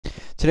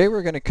Today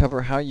we're going to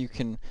cover how you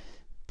can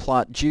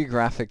plot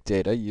geographic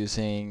data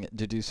using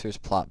Deducer's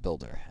plot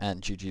builder and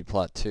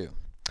ggplot2.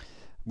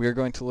 We are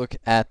going to look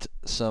at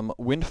some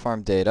wind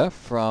farm data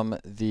from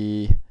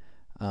the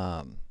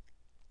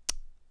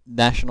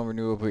National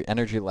Renewable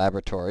Energy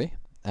Laboratory,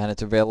 and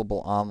it's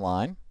available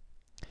online.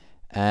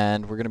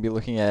 And we're going to be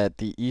looking at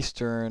the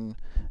eastern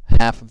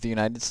half of the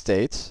United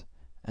States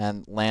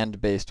and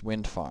land-based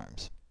wind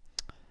farms.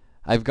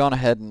 I've gone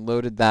ahead and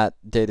loaded that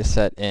data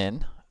set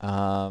in.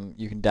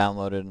 You can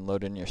download it and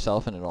load it in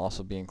yourself, and it'll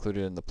also be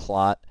included in the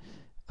plot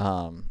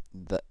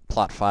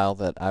file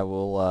that I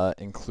will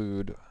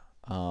include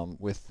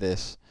with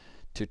this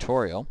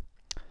tutorial.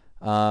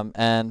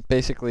 And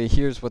basically,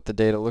 here's what the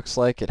data looks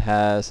like. It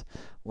has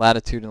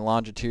latitude and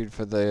longitude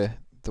for the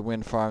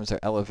wind farms, their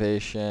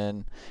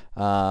elevation,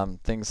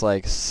 things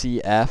like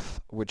CF,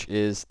 which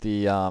is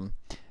the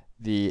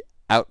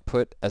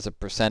output as a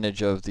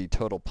percentage of the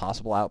total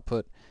possible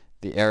output,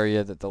 the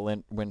area that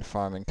the wind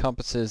farm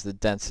encompasses, the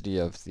density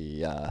of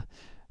the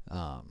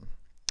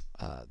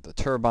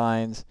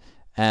turbines,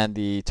 and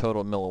the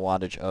total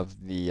milliwattage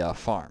of the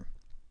farm.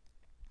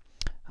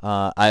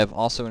 I have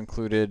also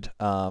included,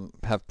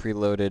 have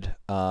preloaded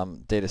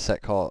data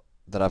set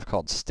that I've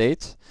called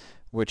states,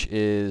 which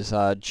is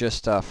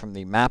just from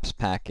the maps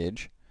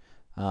package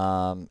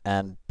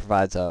and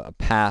provides a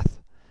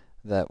path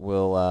that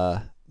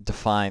will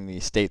define the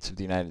states of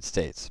the United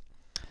States.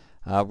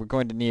 We're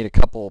going to need a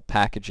couple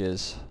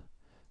packages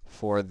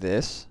for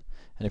this,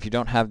 and if you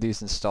don't have these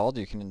installed,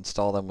 you can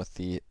install them with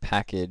the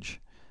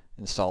package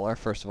installer.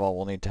 First of all,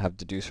 we'll need to have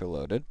Deducer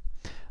loaded.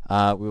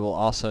 We will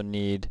also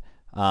need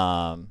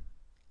the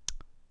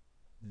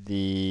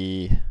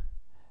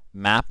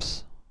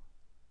maps,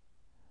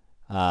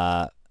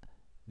 the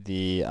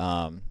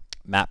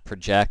map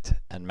project,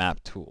 and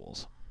map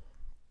tools.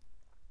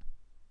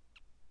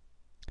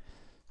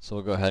 So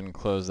we'll go ahead and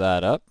close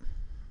that up.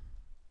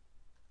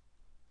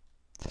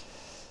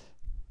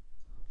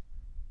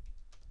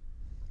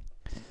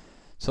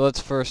 So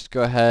let's first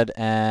go ahead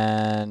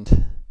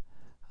and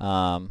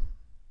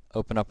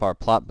open up our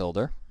plot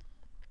builder.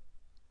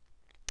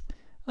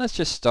 Let's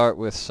just start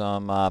with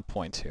some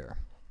points here.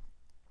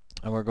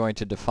 And we're going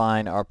to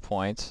define our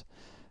points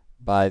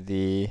by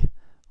the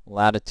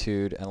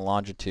latitude and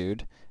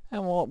longitude.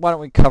 And why don't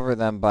we cover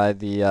them by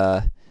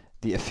the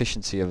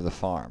efficiency of the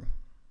farm.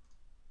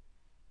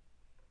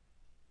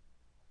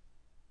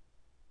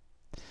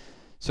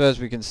 So as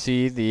we can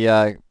see,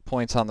 the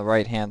points on the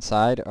right-hand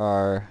side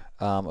are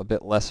a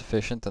bit less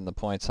efficient than the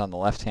points on the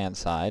left-hand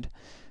side.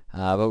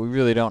 But we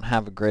really don't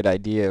have a great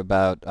idea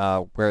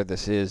about where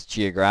this is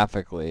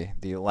geographically.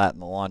 The lat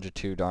and the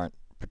longitude aren't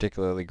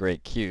particularly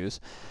great cues.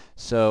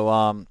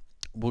 So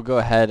we'll go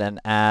ahead and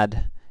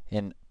add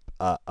in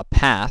a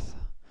path.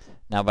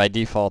 Now by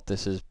default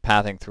this is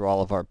pathing through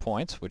all of our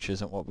points, which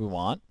isn't what we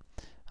want.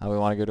 We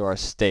want to go to our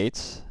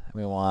states, and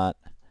we want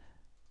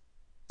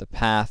the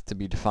path to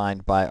be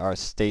defined by our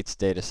states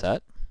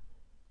dataset.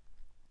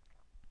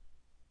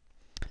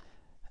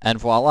 And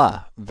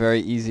voila, very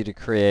easy to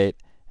create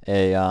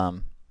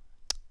a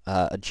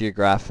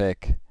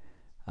geographic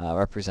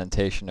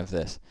representation of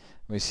this.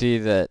 We see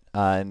that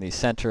in the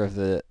center of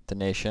the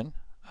nation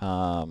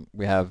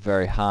we have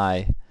very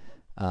high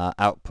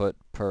output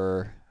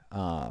per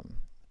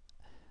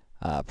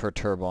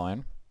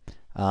turbine,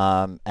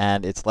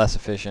 and it's less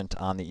efficient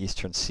on the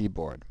eastern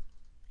seaboard.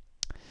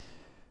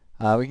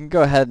 We can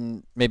go ahead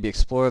and maybe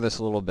explore this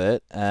a little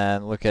bit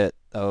and look at,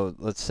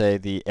 let's say,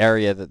 the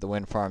area that the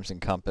wind farms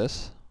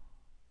encompass.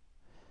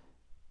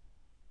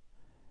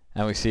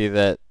 And we see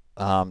that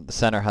the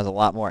center has a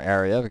lot more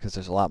area because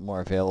there's a lot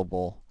more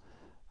available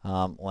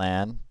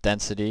land.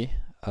 Density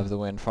of the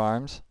wind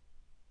farms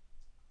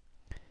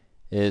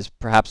is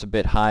perhaps a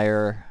bit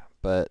higher,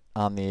 but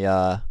on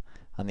the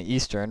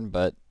eastern,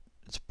 but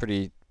it's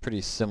pretty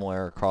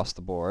similar across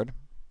the board.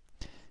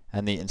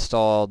 And the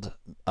installed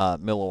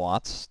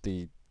milliwatts,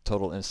 the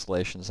total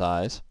installation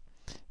size,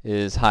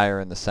 is higher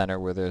in the center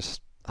where there's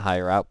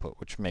higher output,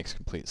 which makes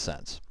complete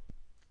sense.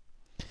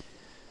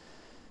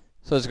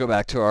 So let's go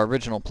back to our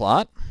original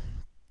plot.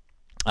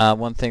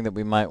 One thing that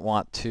we might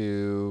want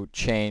to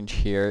change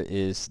here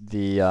is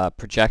the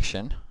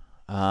projection,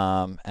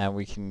 and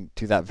we can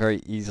do that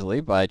very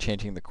easily by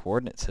changing the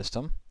coordinate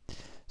system.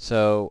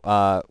 So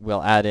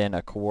we'll add in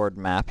a coord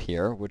map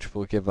here, which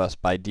will give us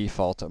by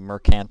default a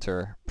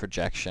Mercator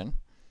projection,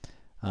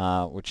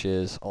 which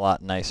is a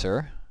lot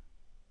nicer.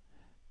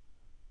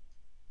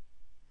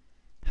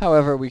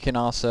 However, we can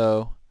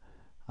also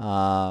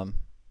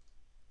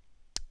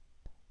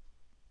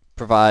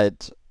provide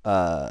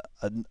a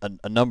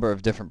number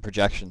of different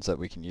projections that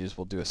we can use.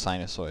 We'll do a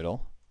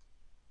sinusoidal.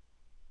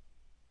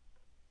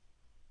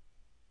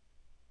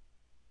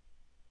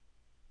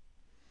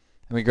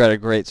 And we got a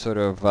great sort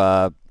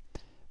of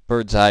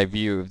bird's eye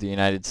view of the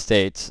United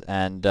States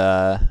and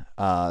all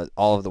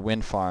of the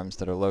wind farms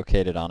that are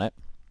located on it.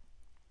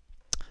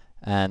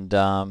 And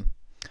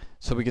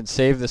so we can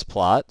save this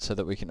plot so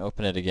that we can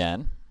open it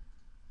again.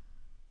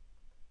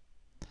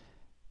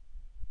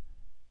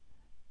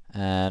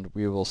 and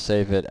we will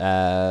save it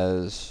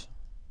as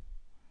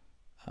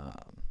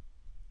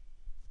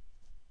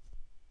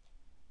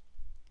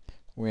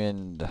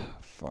wind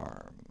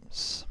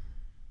farms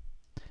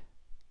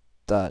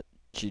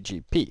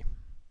 .ggp,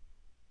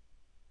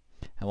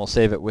 and we'll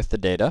save it with the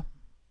data.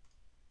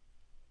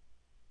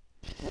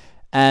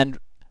 And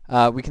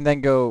we can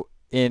then go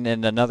in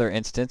another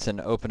instance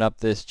and open up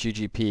this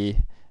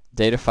GGP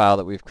data file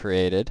that we've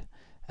created,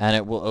 and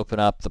it will open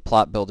up the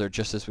plot builder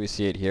just as we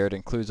see it here. It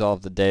includes all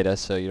of the data,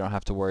 so you don't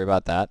have to worry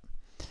about that.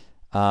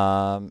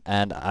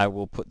 And I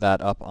will put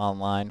that up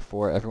online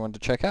for everyone to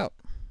check out.